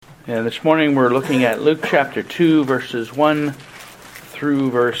And this morning we're looking at Luke chapter 2, verses 1 through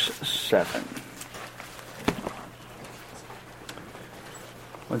verse 7.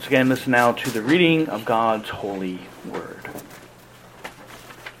 Once again, listen now to the reading of God's holy word.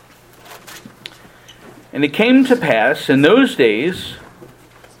 And it came to pass in those days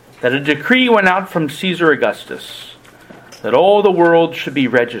that a decree went out from Caesar Augustus that all the world should be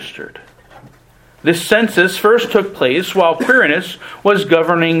registered. This census first took place while Quirinius was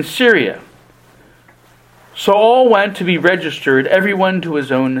governing Syria. So all went to be registered, everyone to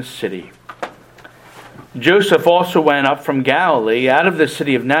his own city. Joseph also went up from Galilee, out of the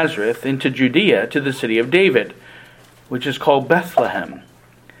city of Nazareth, into Judea, to the city of David, which is called Bethlehem,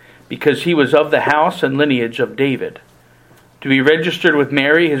 because he was of the house and lineage of David, to be registered with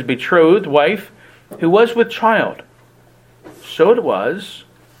Mary, his betrothed wife, who was with child. So it was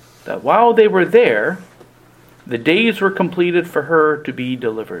that while they were there, the days were completed for her to be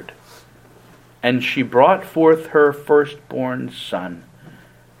delivered. And she brought forth her firstborn son,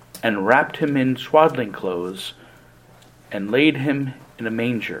 and wrapped him in swaddling clothes, and laid him in a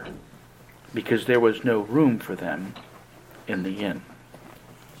manger, because there was no room for them in the inn.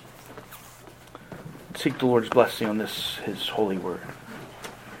 Seek the Lord's blessing on this, his holy word.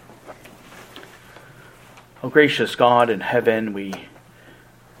 O gracious God in heaven, we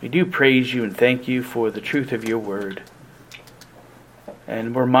do praise you and thank you for the truth of your word.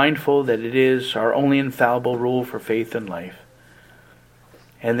 And we're mindful that it is our only infallible rule for faith and life.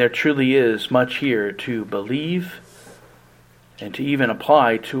 And there truly is much here to believe and to even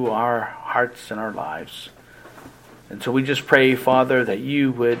apply to our hearts and our lives. And so we just pray, Father, that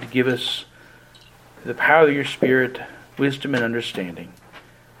you would give us the power of your Spirit, wisdom and understanding.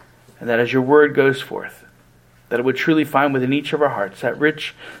 And that as your word goes forth, that it would truly find within each of our hearts that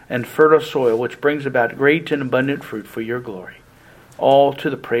rich and fertile soil which brings about great and abundant fruit for your glory, all to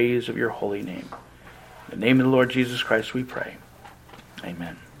the praise of your holy name. In the name of the Lord Jesus Christ we pray.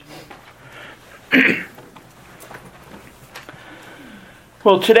 Amen.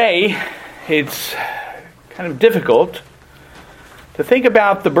 Well, today it's kind of difficult to think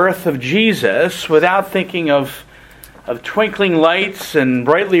about the birth of Jesus without thinking of twinkling lights and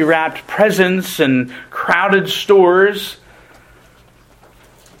brightly wrapped presents and crowded stores.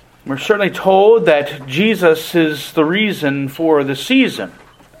 We're certainly told that Jesus is the reason for the season.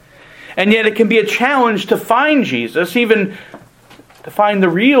 And yet it can be a challenge to find Jesus, even to find the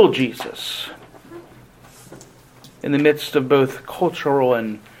real Jesus, in the midst of both cultural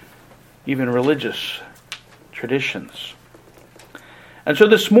and even religious traditions. And so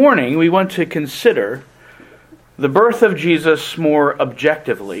this morning we want to consider the birth of Jesus more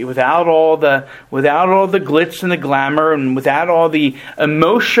objectively, without all the glitz and the glamour, and without all the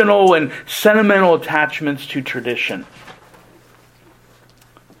emotional and sentimental attachments to tradition.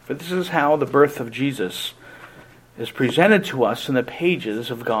 For this is how the birth of Jesus is presented to us in the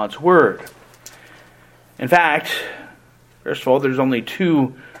pages of God's Word. In fact, first of all, there's only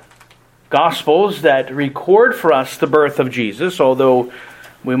two Gospels that record for us the birth of Jesus, although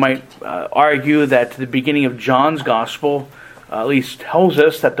we might argue that the beginning of John's Gospel at least tells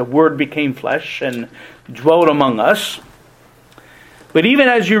us that the Word became flesh and dwelt among us. But even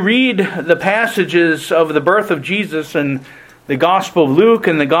as you read the passages of the birth of Jesus in the Gospel of Luke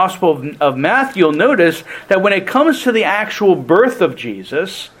and the Gospel of Matthew, you'll notice that when it comes to the actual birth of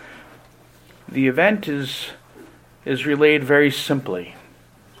Jesus, the event is relayed very simply.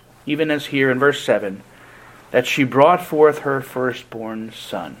 Even as here in verse 7, that she brought forth her firstborn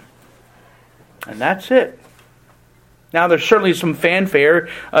son. And that's it. Now there's certainly some fanfare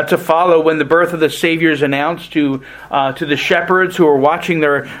to follow when the birth of the Savior is announced to the shepherds who are watching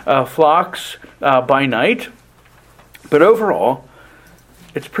their flocks by night. But overall,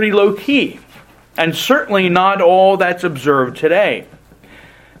 it's pretty low-key. And certainly not all that's observed today.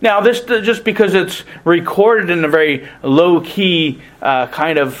 Now, this just because it's recorded in a very low-key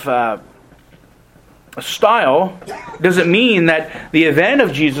kind of style doesn't mean that the event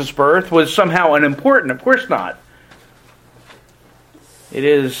of Jesus' birth was somehow unimportant. Of course not. It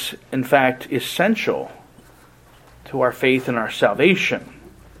is, in fact, essential to our faith and our salvation.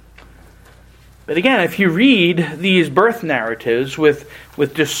 But again, if you read these birth narratives with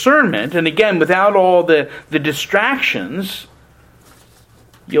discernment, and again, without all the distractions,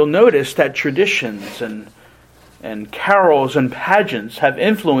 you'll notice that traditions and carols and pageants have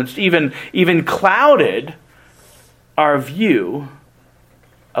influenced, even clouded, our view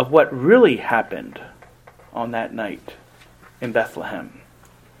of what really happened on that night in Bethlehem.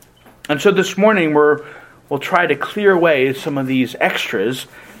 And so this morning we'll try to clear away some of these extras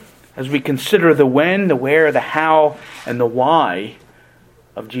as we consider the when, the where, the how, and the why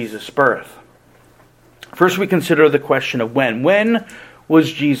of Jesus' birth. First, we consider the question of when. When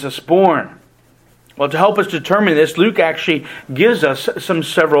was Jesus born? Well, to help us determine this, Luke actually gives us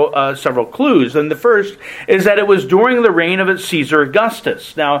several clues. And the first is that it was during the reign of Caesar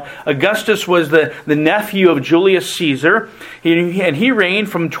Augustus. Now, Augustus was the nephew of Julius Caesar, and he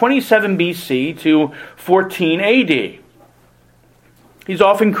reigned from 27 BC to 14 AD. He's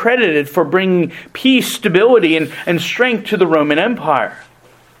often credited for bringing peace, stability, and strength to the Roman Empire.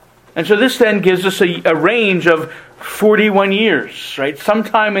 And so this then gives us a range of 41 years, right?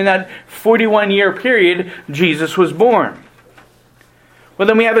 Sometime in that 41-year period, Jesus was born. Well,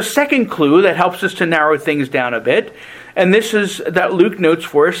 then we have a second clue that helps us to narrow things down a bit. And this is that Luke notes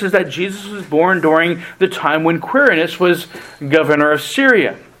for us, is that Jesus was born during the time when Quirinius was governor of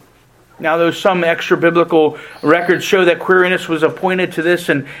Syria. Now, though some extra-biblical records show that Quirinius was appointed to this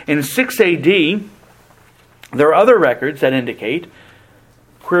in 6 AD, there are other records that indicate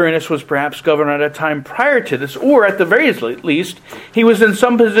Quirinius was perhaps governor at a time prior to this, or at the very least, he was in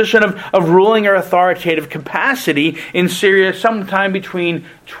some position of ruling or authoritative capacity in Syria sometime between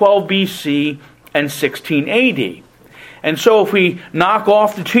 12 BC and 16 AD. And so if we knock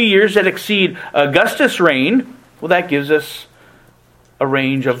off the 2 years that exceed Augustus' reign, well, that gives us a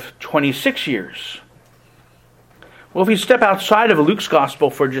range of 26 years. Well, if we step outside of Luke's gospel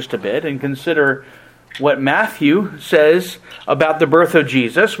for just a bit and consider what Matthew says about the birth of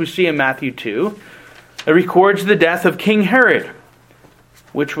Jesus, we see in Matthew 2, it records the death of King Herod,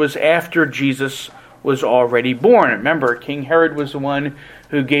 which was after Jesus was already born. Remember, King Herod was the one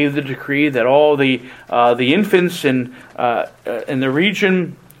who gave the decree that all the infants in the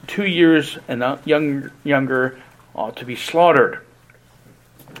region 2 years and younger ought to be slaughtered.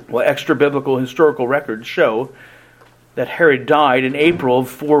 Well, extra-biblical historical records show that Herod died in April of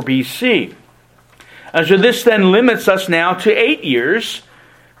 4 BC. And so this then limits us now to 8 years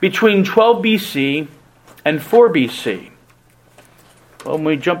between 12 BC and 4 BC. Well, when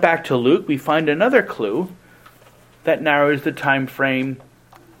we jump back to Luke, we find another clue that narrows the time frame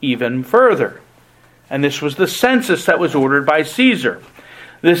even further. And this was the census that was ordered by Caesar.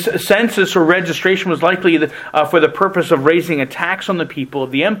 This census or registration was likely for the purpose of raising a tax on the people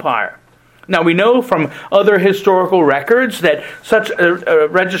of the empire. Now, we know from other historical records that such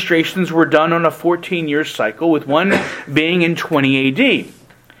registrations were done on a 14-year cycle, with one being in 20 AD.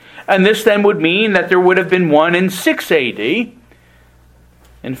 And this then would mean that there would have been one in 6 AD.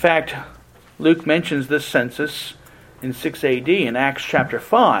 In fact, Luke mentions this census in 6 AD in Acts chapter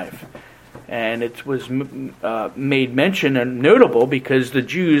 5. And it was made mention and notable because the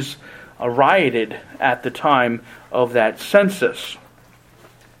Jews rioted at the time of that census.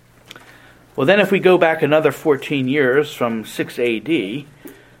 Well, then if we go back another 14 years from 6 AD,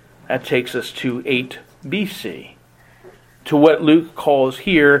 that takes us to 8 BC, to what Luke calls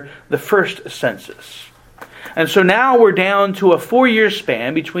here the first census. And so now we're down to a 4-year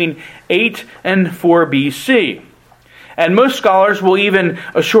span between 8 and 4 BC. And most scholars will even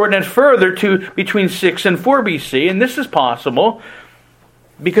shorten it further to between 6 and 4 BC. And this is possible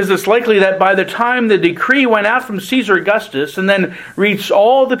because it's likely that by the time the decree went out from Caesar Augustus and then reached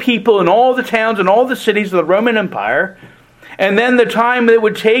all the people in all the towns and all the cities of the Roman Empire, and then the time it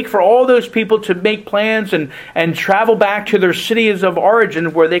would take for all those people to make plans and travel back to their cities of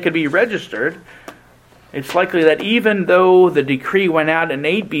origin where they could be registered, it's likely that even though the decree went out in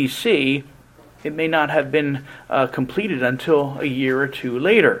 8 BC, it may not have been completed until a year or two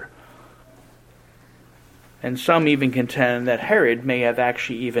later. And some even contend that Herod may have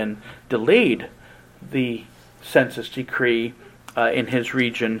actually even delayed the census decree in his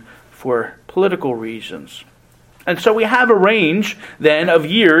region for political reasons. And so we have a range then of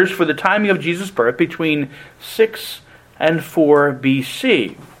years for the timing of Jesus' birth between 6 and 4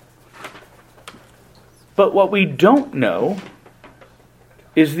 BC. But what we don't know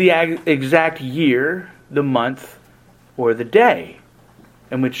is the exact year, the month, or the day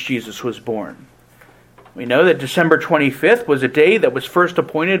in which Jesus was born. We know that December 25th was a day that was first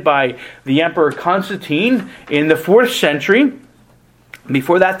appointed by the Emperor Constantine in the 4th century.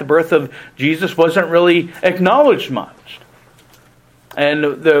 Before that, the birth of Jesus wasn't really acknowledged much. And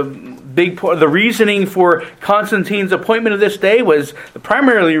the reasoning for Constantine's appointment of this day was, the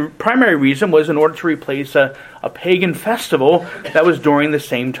primary reason was in order to replace a pagan festival that was during the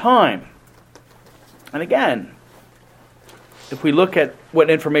same time. And again, if we look at what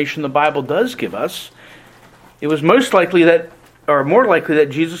information the Bible does give us, it was more likely that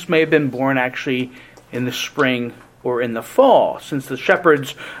Jesus may have been born actually in the spring or in the fall, since the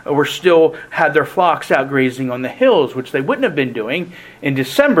shepherds had their flocks out grazing on the hills, which they wouldn't have been doing in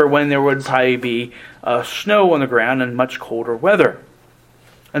December when there would probably be snow on the ground and much colder weather.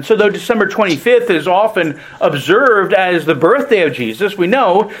 And so though December 25th is often observed as the birthday of Jesus, we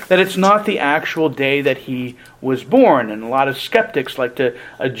know that it's not the actual day that he was born. And a lot of skeptics like to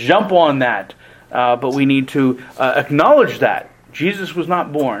jump on that. But we need to acknowledge that. Jesus was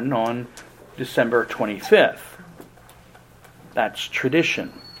not born on December 25th. That's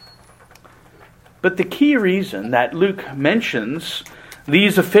tradition. But the key reason that Luke mentions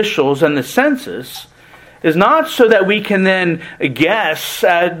these officials and the census is not so that we can then guess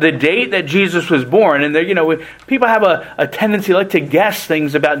at the date that Jesus was born. And people have a tendency like to guess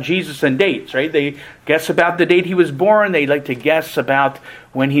things about Jesus and dates, right? They guess about the date he was born. They like to guess about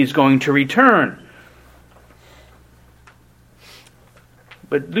when he's going to return.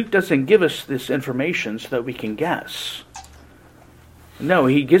 But Luke doesn't give us this information so that we can guess. No,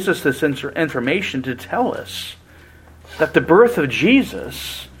 he gives us this information to tell us that the birth of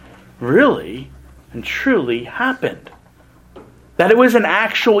Jesus really and truly happened. That it was an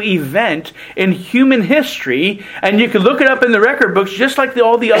actual event in human history, and you can look it up in the record books just like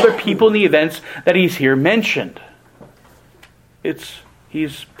all the other people in the events that he's here mentioned.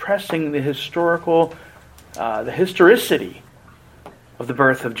 He's pressing the historicity of the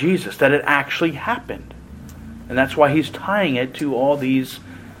birth of Jesus, that it actually happened. And that's why he's tying it to all these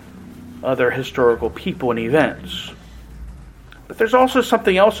other historical people and events. But there's also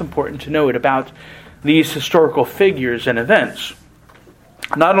something else important to note about these historical figures and events.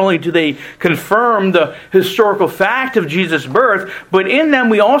 Not only do they confirm the historical fact of Jesus' birth, but in them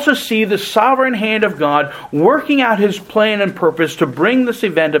we also see the sovereign hand of God working out his plan and purpose to bring this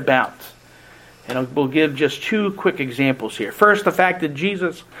event about. And we'll give just two quick examples here. First, the fact that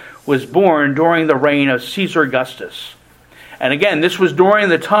Jesus was born during the reign of Caesar Augustus. And again, this was during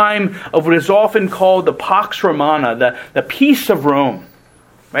the time of what is often called the Pax Romana, the peace of Rome.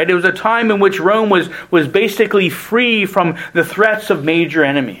 Right? It was a time in which Rome was basically free from the threats of major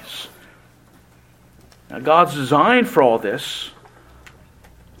enemies. Now, God's design for all this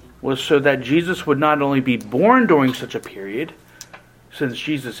was so that Jesus would not only be born during such a period, since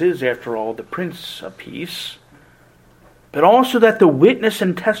Jesus is, after all, the Prince of Peace, but also that the witness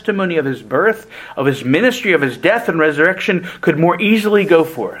and testimony of his birth, of his ministry, of his death and resurrection could more easily go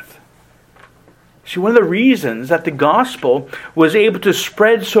forth. See, one of the reasons that the gospel was able to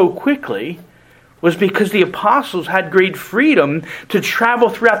spread so quickly was because the apostles had great freedom to travel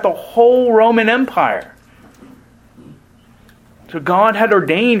throughout the whole Roman Empire. So God had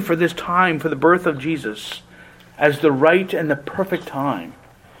ordained for this time, for the birth of Jesus, as the right and the perfect time.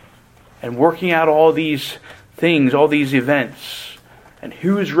 And working out all these things, all these events, and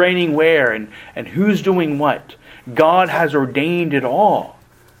who's reigning where, and who's doing what. God has ordained it all.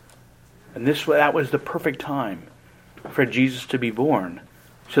 And that was the perfect time for Jesus to be born,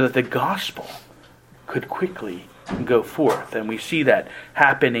 so that the gospel could quickly go forth. And we see that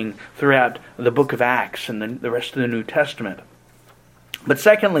happening throughout the book of Acts and the rest of the New Testament. But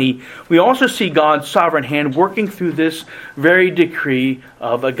secondly, we also see God's sovereign hand working through this very decree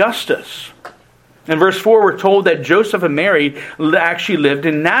of Augustus. In verse 4, we're told that Joseph and Mary actually lived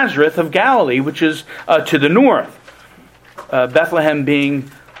in Nazareth of Galilee, which is to the north. Bethlehem being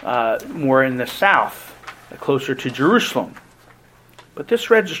more in the south, closer to Jerusalem. But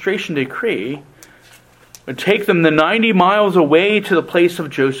this registration decree would take them the 90 miles away to the place of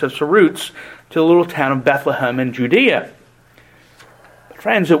Joseph's roots, to the little town of Bethlehem in Judea. But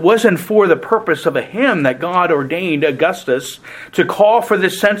friends, it wasn't for the purpose of a hymn that God ordained Augustus to call for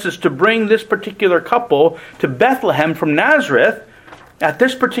this census to bring this particular couple to Bethlehem from Nazareth at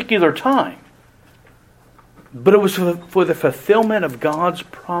this particular time. But it was for the fulfillment of God's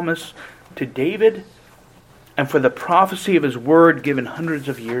promise to David and for the prophecy of his word given hundreds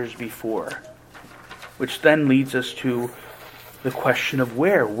of years before. Which then leads us to the question of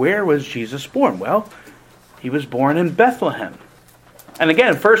where. Where was Jesus born? Well, he was born in Bethlehem. And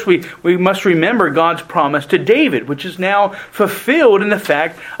again, first we must remember God's promise to David, which is now fulfilled in the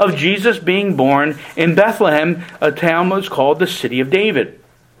fact of Jesus being born in Bethlehem, a town that was called the City of David.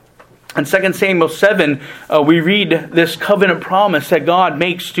 In 2 Samuel 7, we read this covenant promise that God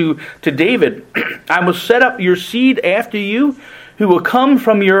makes to David. I will set up your seed after you, who will come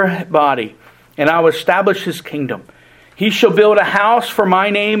from your body, and I will establish his kingdom. He shall build a house for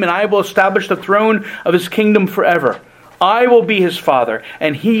my name, and I will establish the throne of his kingdom forever. I will be his father,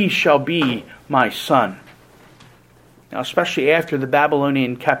 and he shall be my son. Now, especially after the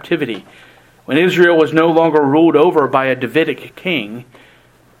Babylonian captivity, when Israel was no longer ruled over by a Davidic king,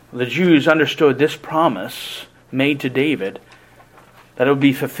 the Jews understood this promise made to David, that it would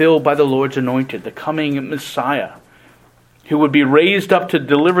be fulfilled by the Lord's anointed, the coming Messiah, who would be raised up to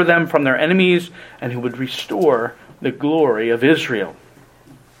deliver them from their enemies and who would restore the glory of Israel.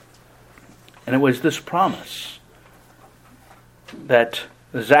 And it was this promise that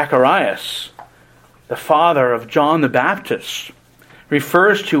Zacharias, the father of John the Baptist,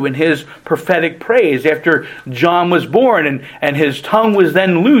 refers to in his prophetic praise after John was born and his tongue was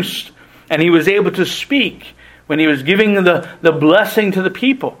then loosed and he was able to speak when he was giving the blessing to the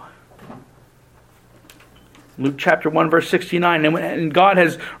people. Luke chapter 1 verse 69, and God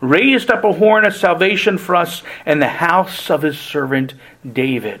has raised up a horn of salvation for us in the house of his servant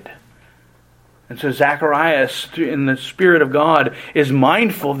David. And so Zacharias, in the Spirit of God, is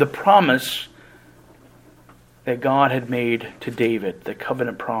mindful of the promise that God had made to David, the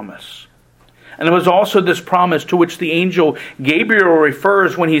covenant promise. And it was also this promise to which the angel Gabriel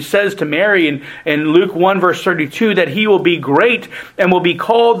refers when he says to Mary in Luke 1 verse 32 that he will be great and will be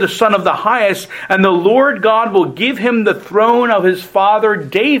called the Son of the Highest, and the Lord God will give him the throne of his father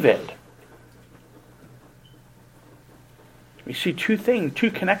David. We see two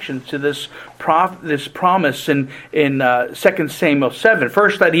connections to this promise in 2 Samuel 7.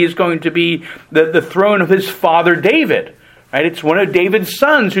 First, that he is going to be the throne of his father David. Right? It's one of David's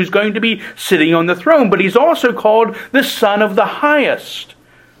sons who's going to be sitting on the throne. But he's also called the Son of the Highest.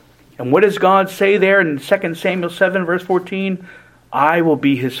 And what does God say there in 2 Samuel 7 verse 14? I will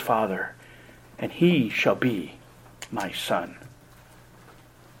be his father, and he shall be my son.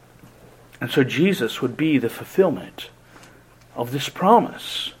 And so Jesus would be the fulfillment of this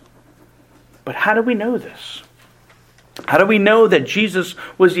promise. But how do we know this? How do we know that Jesus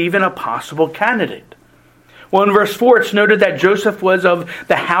was even a possible candidate? Well, in verse 4, it's noted that Joseph was of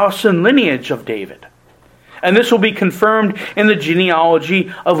the house and lineage of David. And this will be confirmed in the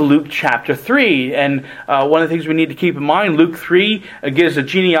genealogy of Luke chapter 3. And one of the things we need to keep in mind, Luke 3 gives a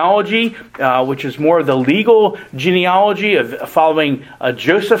genealogy, which is more of the legal genealogy of following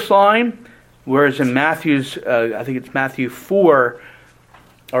Joseph's line. Whereas in Matthew's, I think it's Matthew 4,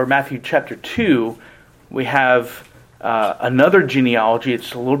 or Matthew chapter 2, we have another genealogy.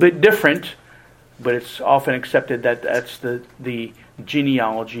 It's a little bit different, but it's often accepted that that's the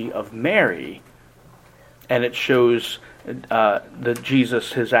genealogy of Mary. And it shows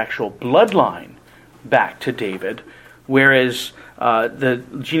Jesus, his actual bloodline, back to David. Whereas the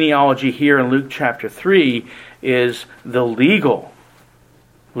genealogy here in Luke chapter 3 is the legal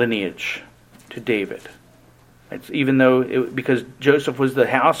lineage to David. It's even though, because Joseph was the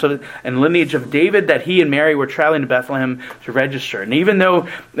house and lineage of David, that he and Mary were traveling to Bethlehem to register. And even though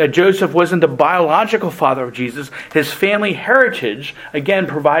Joseph wasn't the biological father of Jesus, his family heritage, again,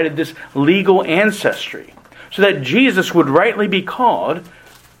 provided this legal ancestry. So that Jesus would rightly be called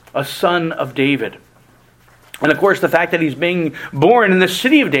a son of David. And of course, the fact that he's being born in the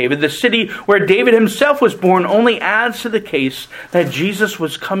city of David, the city where David himself was born, only adds to the case that Jesus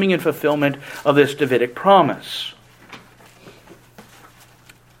was coming in fulfillment of this Davidic promise.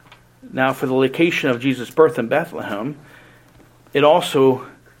 Now, for the location of Jesus' birth in Bethlehem, it also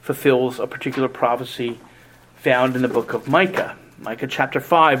fulfills a particular prophecy found in the book of Micah. Micah chapter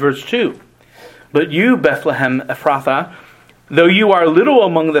 5, verse 2. But you, Bethlehem Ephrathah, though you are little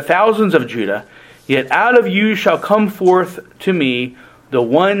among the thousands of Judah, yet out of you shall come forth to me the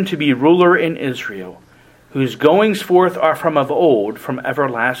one to be ruler in Israel, whose goings forth are from of old, from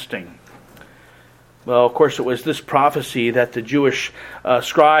everlasting. Well, of course, it was this prophecy that the Jewish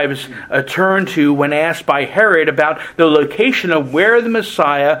scribes turned to when asked by Herod about the location of where the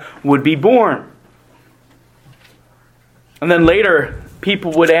Messiah would be born. And then later,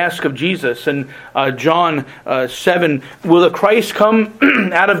 people would ask of Jesus in John 7, will the Christ come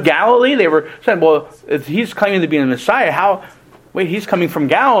out of Galilee? They were saying, well, if he's claiming to be the Messiah, he's coming from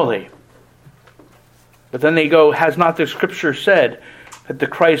Galilee. But then they go, has not the Scripture said that the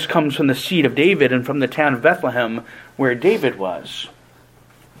Christ comes from the seed of David and from the town of Bethlehem where David was?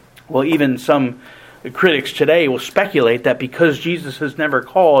 Well, even some critics today will speculate that because Jesus is never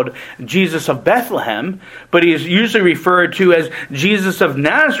called Jesus of Bethlehem, but he is usually referred to as Jesus of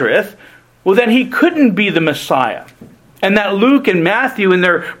Nazareth, well, then he couldn't be the Messiah. And that Luke and Matthew in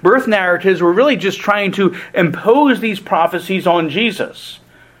their birth narratives were really just trying to impose these prophecies on Jesus.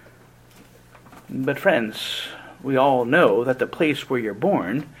 But friends, we all know that the place where you're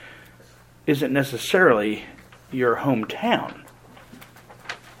born isn't necessarily your hometown.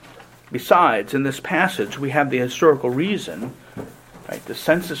 Besides, in this passage, we have the historical reason, right, the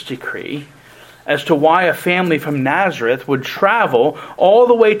census decree, as to why a family from Nazareth would travel all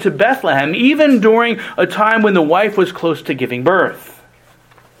the way to Bethlehem, even during a time when the wife was close to giving birth.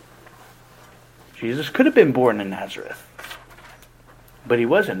 Jesus could have been born in Nazareth, but he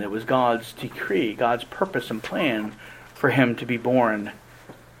wasn't. It was God's decree, God's purpose and plan for him to be born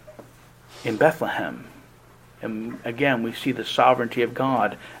in Bethlehem. And again, we see the sovereignty of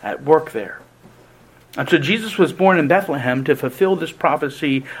God at work there. And so Jesus was born in Bethlehem to fulfill this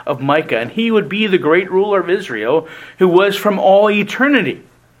prophecy of Micah, and he would be the great ruler of Israel who was from all eternity.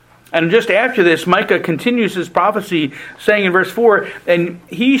 And just after this, Micah continues his prophecy, saying in verse 4, "And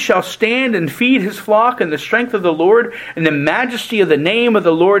he shall stand and feed his flock in the strength of the Lord, in the majesty of the name of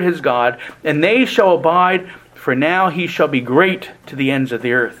the Lord his God, and they shall abide, for now he shall be great to the ends of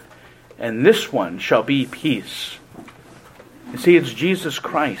the earth, and this one shall be peace." You see, it's Jesus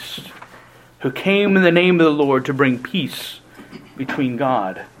Christ who came in the name of the Lord to bring peace between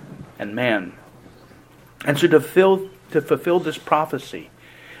God and man. And so to fulfill this prophecy,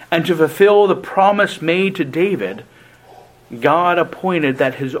 and to fulfill the promise made to David, God appointed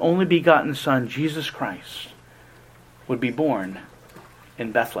that his only begotten Son, Jesus Christ, would be born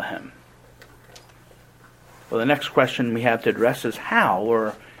in Bethlehem. Well, the next question we have to address is how,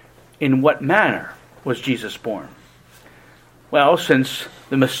 or in what manner, was Jesus born? Well, since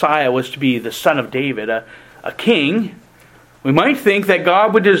the Messiah was to be the son of David, a king, we might think that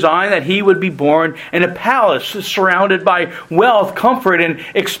God would design that he would be born in a palace surrounded by wealth, comfort, and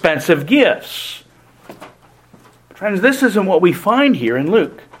expensive gifts. Friends, this isn't what we find here in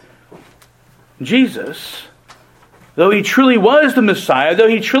Luke. Jesus, though he truly was the Messiah, though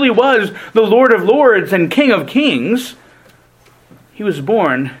he truly was the Lord of Lords and King of Kings, he was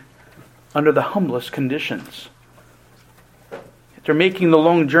born under the humblest conditions. After making the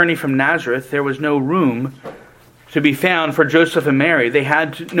long journey from Nazareth, there was no room to be found for Joseph and Mary. They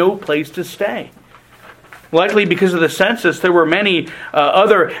had no place to stay. Likely because of the census, there were many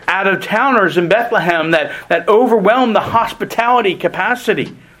other out-of-towners in Bethlehem that overwhelmed the hospitality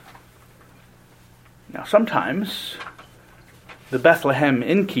capacity. Now, sometimes the Bethlehem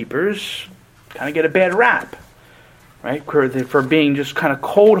innkeepers kind of get a bad rap, right? For being just kind of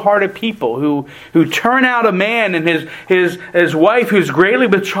cold-hearted people who turn out a man and his wife who's greatly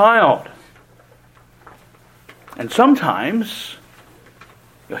with child. And sometimes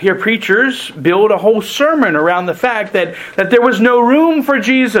you'll hear preachers build a whole sermon around the fact that there was no room for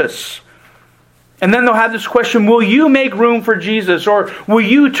Jesus. And then they'll have this question, will you make room for Jesus? Or will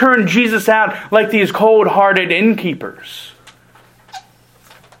you turn Jesus out like these cold-hearted innkeepers?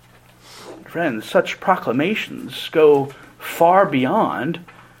 Friends, such proclamations go far beyond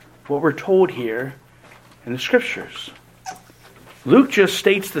what we're told here in the Scriptures. Luke just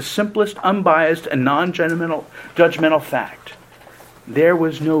states the simplest, unbiased, and non-judgmental fact. There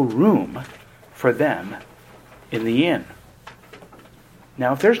was no room for them in the inn.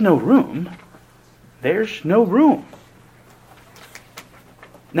 Now, if there's no room, there's no room.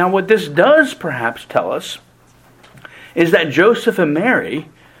 Now, what this does perhaps tell us is that Joseph and Mary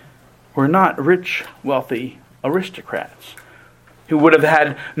were not rich, wealthy aristocrats who would have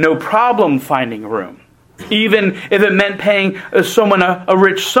had no problem finding room, even if it meant paying someone a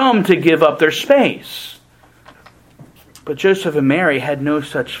rich sum to give up their space. But Joseph and Mary had no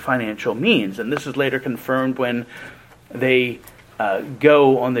such financial means, and this is later confirmed when they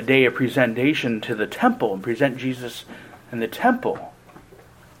go on the day of presentation to the temple and present Jesus in the temple,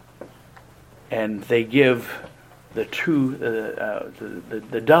 and they give the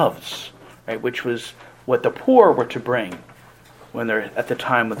doves, right, which was what the poor were to bring when they're at the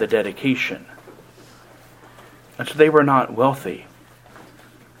time of the dedication. And so they were not wealthy.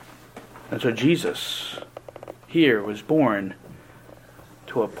 And so Jesus here was born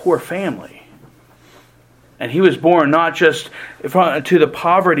to a poor family. And he was born not just to the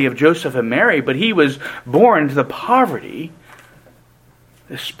poverty of Joseph and Mary, but he was born to the poverty,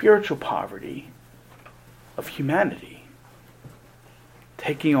 the spiritual poverty of humanity,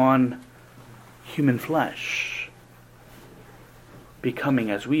 taking on human flesh,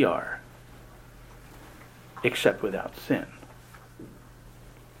 becoming as we are, except without sin.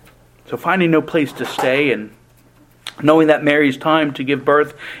 So finding no place to stay and knowing that Mary's time to give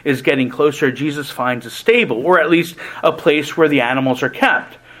birth is getting closer, Jesus finds a stable, or at least a place where the animals are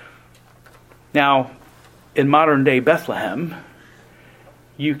kept. Now, in modern day Bethlehem,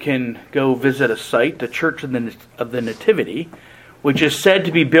 you can go visit a site, the Church of the Nativity, which is said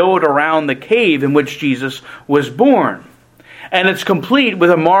to be built around the cave in which Jesus was born. And it's complete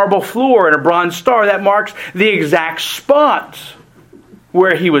with a marble floor and a bronze star that marks the exact spot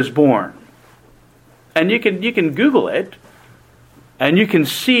where he was born. And you can Google it, and you can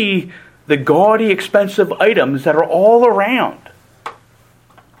see the gaudy, expensive items that are all around.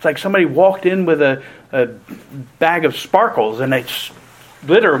 It's like somebody walked in with a bag of sparkles, and they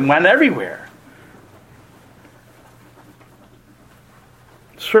glitter and went everywhere.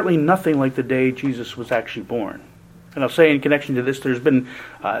 Certainly nothing like the day Jesus was actually born. And I'll say in connection to this, there's been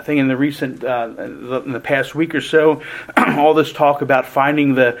a thing in the recent, in the past week or so, all this talk about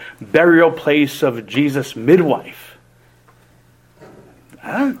finding the burial place of Jesus' midwife.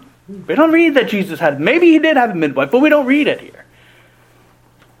 We don't read that Jesus had, maybe he did have a midwife, but we don't read it here.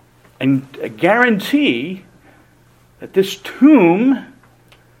 And I guarantee that this tomb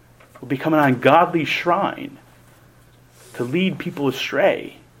will become an ungodly shrine to lead people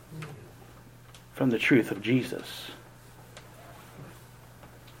astray from the truth of Jesus.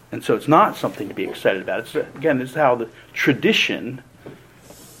 And so it's not something to be excited about. This is how the tradition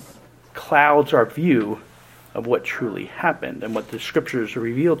clouds our view of what truly happened and what the Scriptures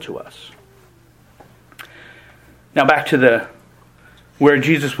reveal to us. Now back to where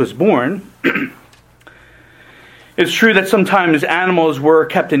Jesus was born. It's true that sometimes animals were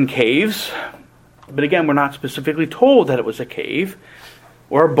kept in caves, but again, we're not specifically told that it was a cave,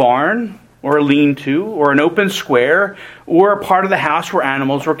 or a barn, or a lean-to, or an open square, or a part of the house where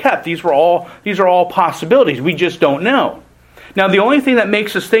animals were kept. These are all possibilities. We just don't know. Now, the only thing that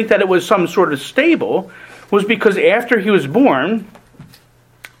makes us think that it was some sort of stable was because after he was born,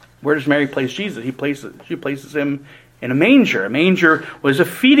 where does Mary place Jesus? She places him in a manger. A manger was a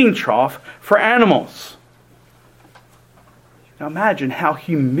feeding trough for animals. Now imagine how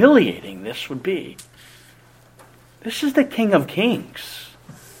humiliating this would be. This is the King of Kings.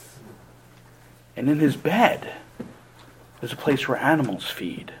 And in his bed is a place where animals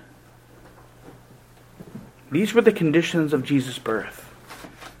feed. These were the conditions of Jesus' birth.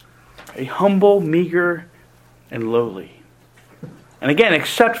 A humble, meager, and lowly. And again,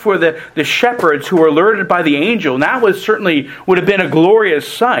 except for the shepherds who were alerted by the angel, and that would have been a glorious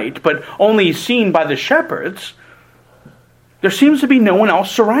sight, but only seen by the shepherds, there seems to be no one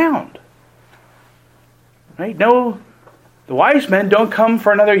else around. Right? No, the wise men don't come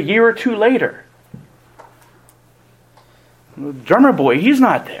for another year or two later. The drummer boy, he's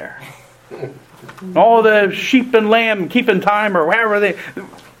not there. All the sheep and lamb keeping time or wherever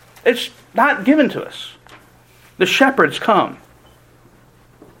it's not given to us. The shepherds come.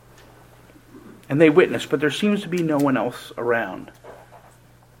 And they witness, but there seems to be no one else around.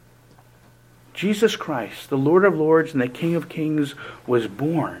 Jesus Christ, the Lord of Lords and the King of Kings, was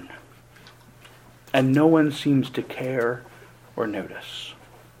born. And no one seems to care or notice.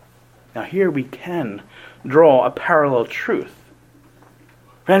 Now here we can draw a parallel truth.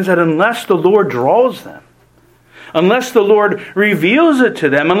 Friends, that unless the Lord draws them, unless the Lord reveals it to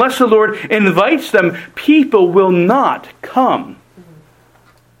them, unless the Lord invites them, people will not come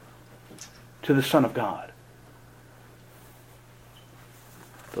to the Son of God.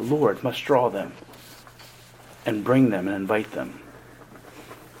 The Lord must draw them and bring them and invite them.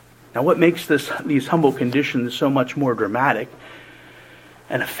 Now what makes these humble conditions so much more dramatic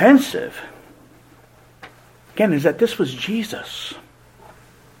and offensive, again, is that this was Jesus.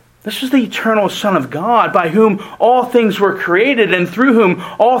 This was the eternal Son of God, by whom all things were created and through whom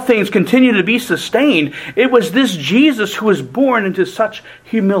all things continue to be sustained. It was this Jesus who was born into such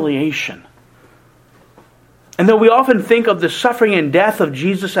humiliation. And though we often think of the suffering and death of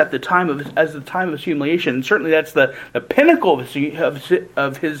Jesus as the time of his humiliation, and certainly that's the pinnacle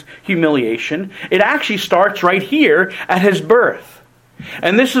of his humiliation, it actually starts right here at his birth.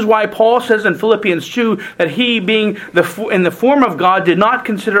 And this is why Paul says in Philippians 2 that he, being in the form of God, did not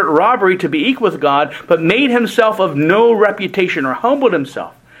consider it robbery to be equal with God, but made himself of no reputation, or humbled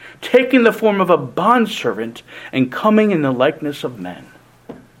himself, taking the form of a bondservant and coming in the likeness of men.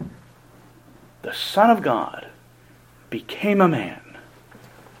 The Son of God became a man.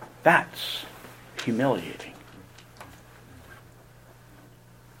 That's humiliating.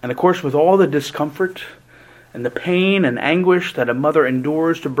 And of course, with all the discomfort and the pain and anguish that a mother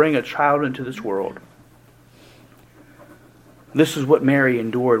endures to bring a child into this world, this is what Mary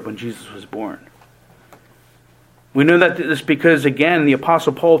endured when Jesus was born. We know that this because, again, the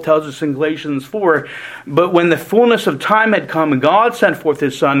Apostle Paul tells us in Galatians 4, but when the fullness of time had come, God sent forth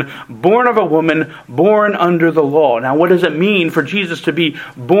his Son, born of a woman, born under the law. Now, what does it mean for Jesus to be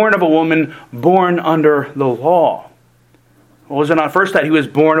born of a woman, born under the law? Well, was it not first that he was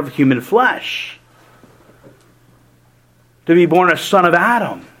born of human flesh? To be born a son of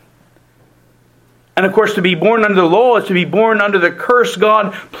Adam. And of course, to be born under the law is to be born under the curse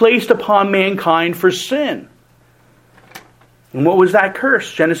God placed upon mankind for sin. And what was that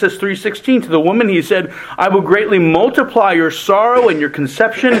curse? Genesis 3:16, to the woman he said, I will greatly multiply your sorrow and your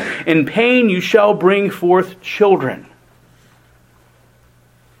conception. In pain you shall bring forth children.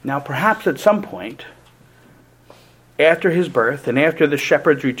 Now perhaps at some point, after his birth and after the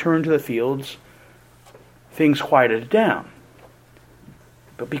shepherds returned to the fields, things quieted down.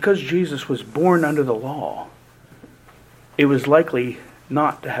 But because Jesus was born under the law, it was likely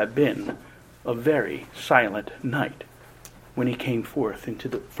not to have been a very silent night when he came forth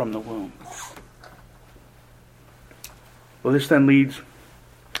from the womb. Well, this then leads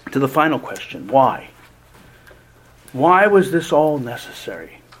to the final question. Why? Why was this all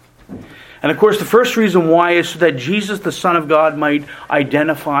necessary? And of course, the first reason why is so that Jesus, the Son of God, might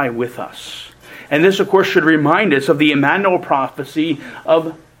identify with us. And this, of course, should remind us of the Emmanuel prophecy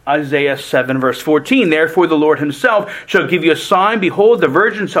of Isaiah 7, verse 14. Therefore the Lord himself shall give you a sign. Behold, the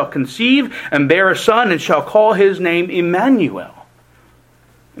virgin shall conceive and bear a son, and shall call his name Emmanuel.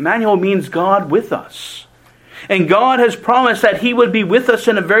 Emmanuel means God with us. And God has promised that he would be with us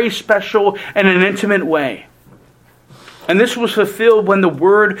in a very special and an intimate way. And this was fulfilled when the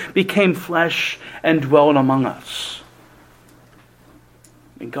Word became flesh and dwelt among us.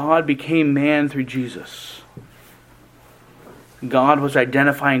 And God became man through Jesus. God was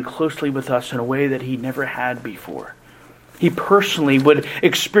identifying closely with us in a way that he never had before. He personally would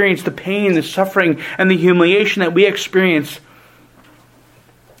experience the pain, the suffering, and the humiliation that we experience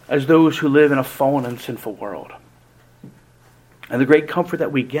as those who live in a fallen and sinful world. And the great comfort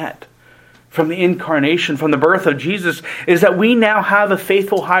that we get from the incarnation, from the birth of Jesus, is that we now have a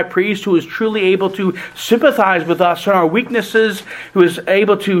faithful high priest who is truly able to sympathize with us in our weaknesses, who is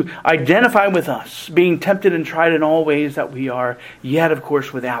able to identify with us, being tempted and tried in all ways that we are, yet, of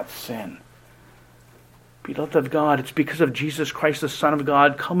course, without sin. Beloved of God, it's because of Jesus Christ, the Son of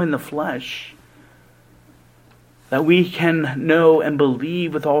God, come in the flesh, that we can know and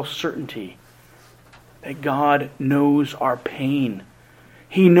believe with all certainty that God knows our pain.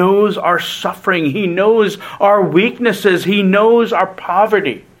 He knows our suffering. He knows our weaknesses. He knows our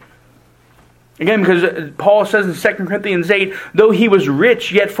poverty. Again, because Paul says in 2 Corinthians 8, though he was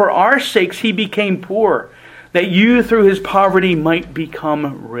rich, yet for our sakes he became poor, that you through his poverty might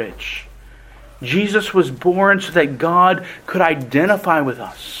become rich. Jesus was born so that God could identify with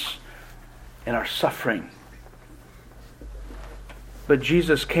us in our suffering. But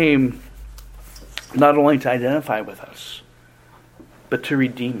Jesus came not only to identify with us, but to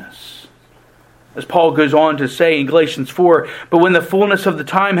redeem us. As Paul goes on to say in Galatians 4, but when the fullness of the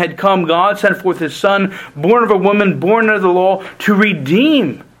time had come, God sent forth his Son, born of a woman, born under the law, to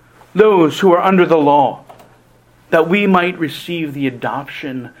redeem those who are under the law, that we might receive the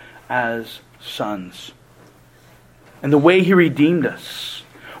adoption as sons. And the way he redeemed us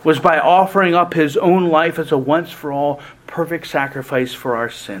was by offering up his own life as a once-for-all perfect sacrifice for our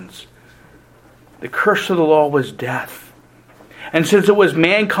sins. The curse of the law was death. And since it was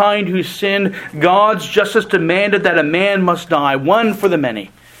mankind who sinned, God's justice demanded that a man must die, one for the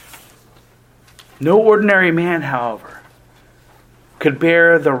many. No ordinary man, however, could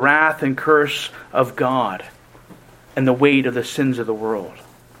bear the wrath and curse of God and the weight of the sins of the world.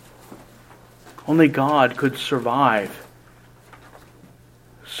 Only God could survive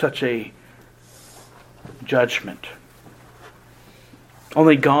such a judgment.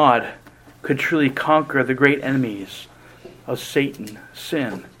 Only God could truly conquer the great enemies of Satan,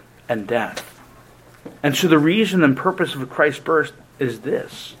 sin, and death. And so the reason and purpose of Christ's birth is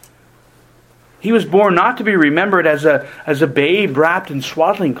this. He was born not to be remembered as a babe wrapped in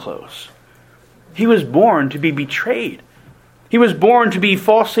swaddling clothes. He was born to be betrayed. He was born to be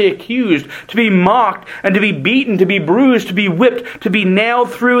falsely accused, to be mocked, and to be beaten, to be bruised, to be whipped, to be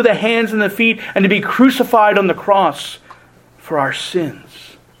nailed through the hands and the feet, and to be crucified on the cross for our sins.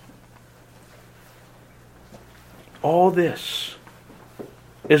 All this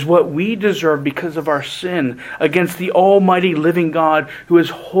is what we deserve because of our sin against the almighty living God who is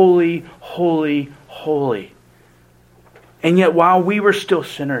holy, holy, holy. And yet while we were still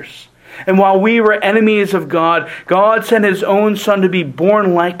sinners, and while we were enemies of God, God sent his own Son to be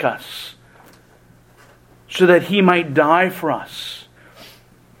born like us, so that he might die for us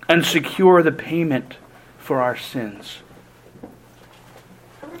and secure the payment for our sins.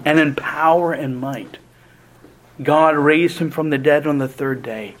 And in power and might, God raised him from the dead on the third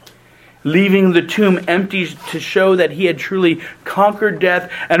day, leaving the tomb empty to show that he had truly conquered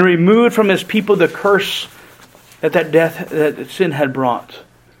death and removed from his people the curse that sin had brought.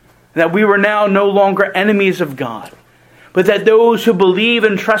 That we were now no longer enemies of God, but that those who believe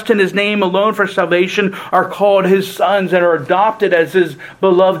and trust in his name alone for salvation are called his sons and are adopted as his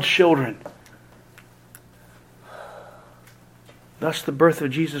beloved children. Thus the birth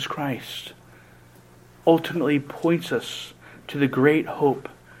of Jesus Christ ultimately points us to the great hope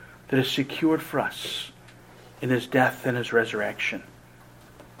that is secured for us in his death and his resurrection.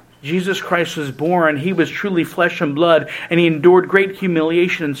 Jesus Christ was born, he was truly flesh and blood, and he endured great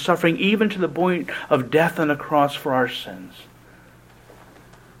humiliation and suffering, even to the point of death on the cross for our sins.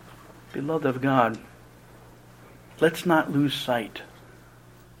 Beloved of God, Let's not lose sight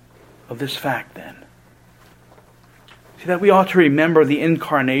of this fact then. See, that we ought to remember the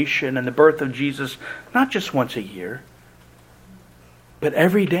incarnation and the birth of Jesus not just once a year, but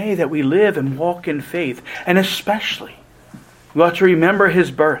every day that we live and walk in faith. And especially, we ought to remember His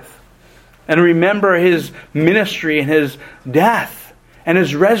birth and remember His ministry and His death and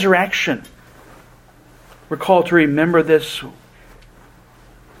His resurrection. We're called to remember this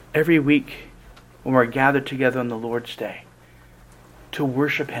every week when we're gathered together on the Lord's Day to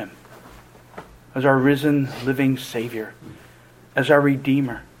worship Him as our risen, living Savior, as our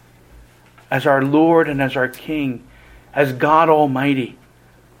Redeemer, as our Lord and as our King, as God Almighty,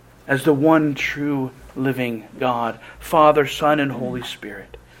 as the one true living God, Father, Son, and Holy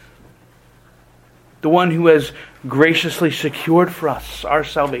Spirit. The one who has graciously secured for us our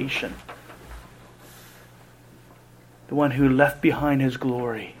salvation. The one who left behind His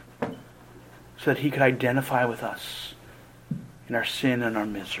glory so that He could identify with us in our sin and our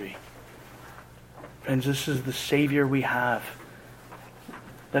misery. Friends, this is the Savior we have.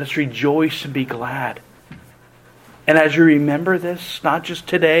 Let us rejoice and be glad. And as you remember this, not just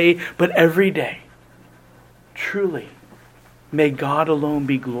today, but every day, truly, may God alone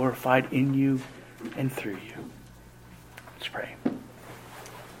be glorified in you and through you. Let's pray.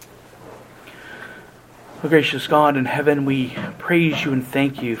 Oh, gracious God in heaven, we praise you and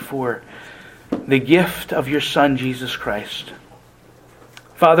thank you for the gift of your Son, Jesus Christ.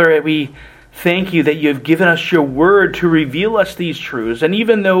 Father, we thank you that you have given us your word to reveal us these truths. And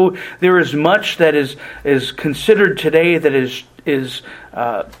even though there is much that is considered today that is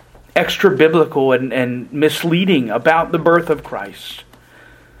extra biblical and misleading about the birth of Christ,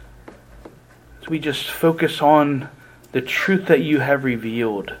 so we just focus on the truth that you have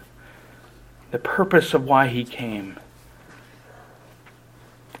revealed, the purpose of why He came,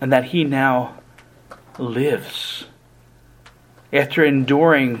 and that He now lives after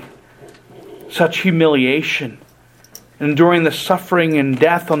enduring such humiliation, enduring the suffering and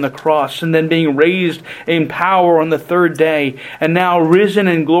death on the cross, and then being raised in power on the third day, and now risen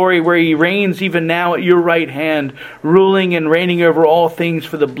in glory where He reigns even now at your right hand, ruling and reigning over all things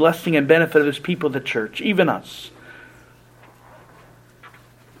for the blessing and benefit of His people, the church, even us.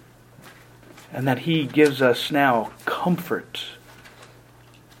 And that He gives us now comfort.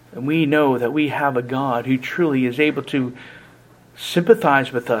 And we know that we have a God who truly is able to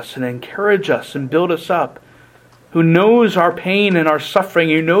sympathize with us and encourage us and build us up, who knows our pain and our suffering,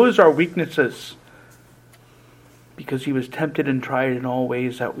 who knows our weaknesses, because He was tempted and tried in all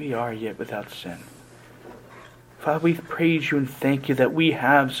ways that we are, yet without sin. Father, we praise you and thank you that we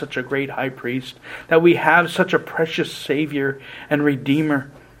have such a great high priest, that we have such a precious Savior and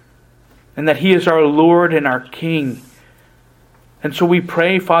Redeemer, and that He is our Lord and our King. And so we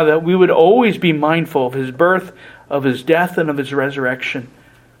pray, Father, that we would always be mindful of His birth, of His death, and of His resurrection.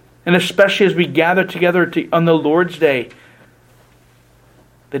 And especially as we gather together on the Lord's Day,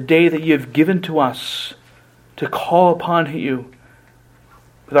 the day that you have given to us to call upon you,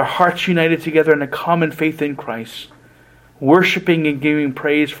 with our hearts united together in a common faith in Christ, worshiping and giving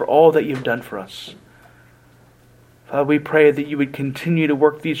praise for all that you've done for us. Father, we pray that you would continue to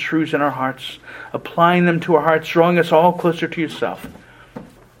work these truths in our hearts, applying them to our hearts, drawing us all closer to yourself.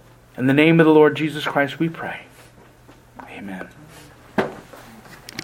 In the name of the Lord Jesus Christ we pray. Amen.